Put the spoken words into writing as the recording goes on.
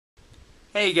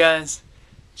Hey guys,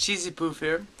 chesypoof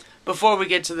here. Before we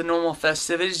get to the normal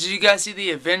festivities, did you guys see the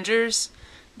Avengers?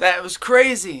 That was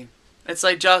crazy. It's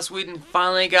like Joss Whedon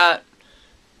finally got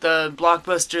the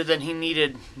blockbuster that he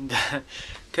needed.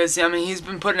 Because, I mean, he's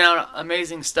been putting out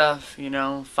amazing stuff, you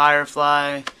know,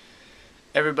 Firefly,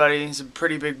 everybody's a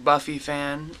pretty big Buffy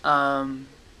fan.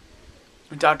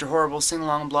 Dr. Horrible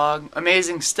sing-along blog,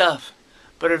 amazing stuff.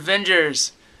 But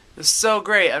Avengers, it's so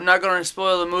great. I'm not going to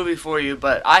spoil the movie for you,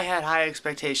 but I had high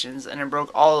expectations, and it broke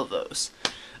all of those.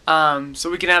 So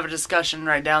we can have a discussion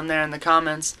right down there in the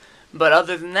comments. But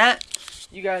other than that,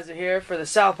 you guys are here for the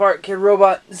South Park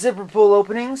KidRobot ZipperPull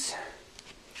openings.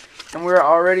 And we're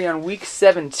already on week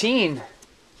 17.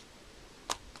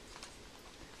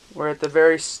 We're at the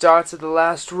very starts of the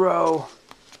last row.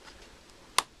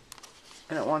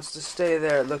 And it wants to stay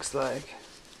there, it looks like.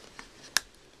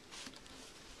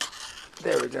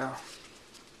 There we go.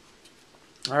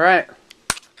 Alright.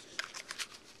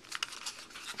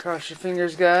 Cross your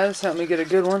fingers, guys. Help me get a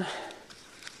good one.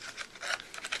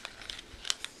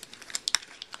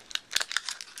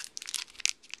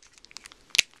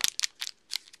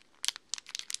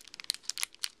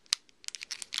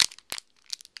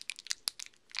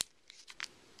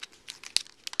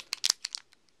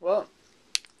 Well,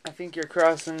 I think your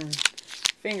crossing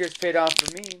fingers paid off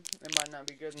for me. It might not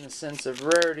be good in the sense of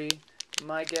rarity.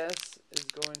 My guess is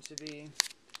going to be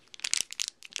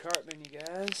Cartman, you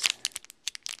guys.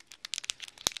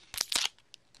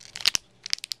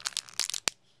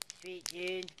 Sweet,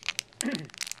 dude.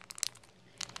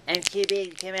 I'm too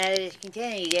big to come out of this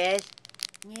container, you guys.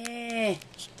 Yeah.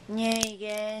 Yeah, you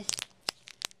guys.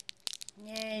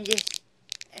 Yeah,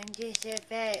 I'm just so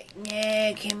fat.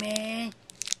 Yeah, come on.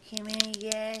 Come on, you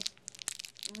guys.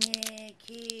 Yeah,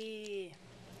 cute.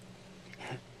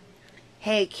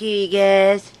 Hey, cute, you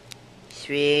guys.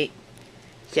 Sweet.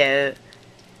 So,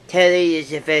 totally this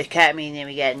is the first Cartman that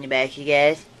we got in the box, you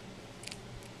guys.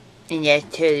 And that's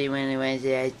totally one of the ones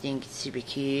that I think is super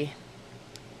cute.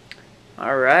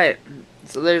 Alright.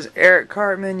 So there's Eric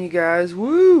Cartman, you guys.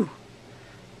 Woo!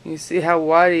 You see how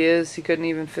wide he is. He couldn't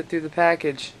even fit through the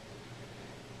package.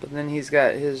 But then he's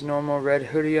got his normal red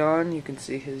hoodie on. You can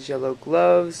see his yellow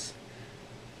gloves.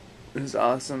 His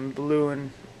awesome blue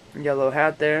and yellow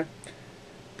hat there.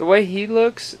 The way he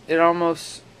looks, it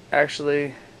almost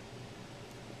actually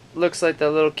looks like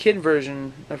the little kid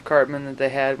version of Cartman that they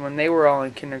had when they were all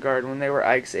in kindergarten, when they were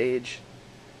Ike's age.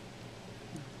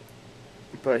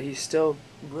 But he's still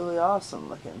really awesome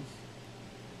looking.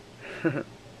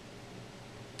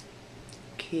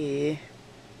 Okay.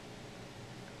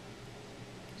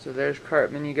 So there's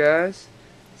Cartman, you guys.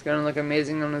 It's gonna look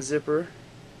amazing on a zipper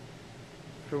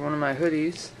for one of my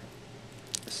hoodies.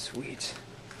 Sweet.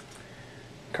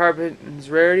 Cartman's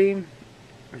rarity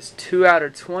is 2 out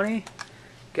of 20.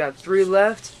 Got 3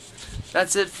 left.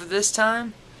 That's it for this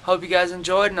time. Hope you guys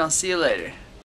enjoyed, and I'll see you later.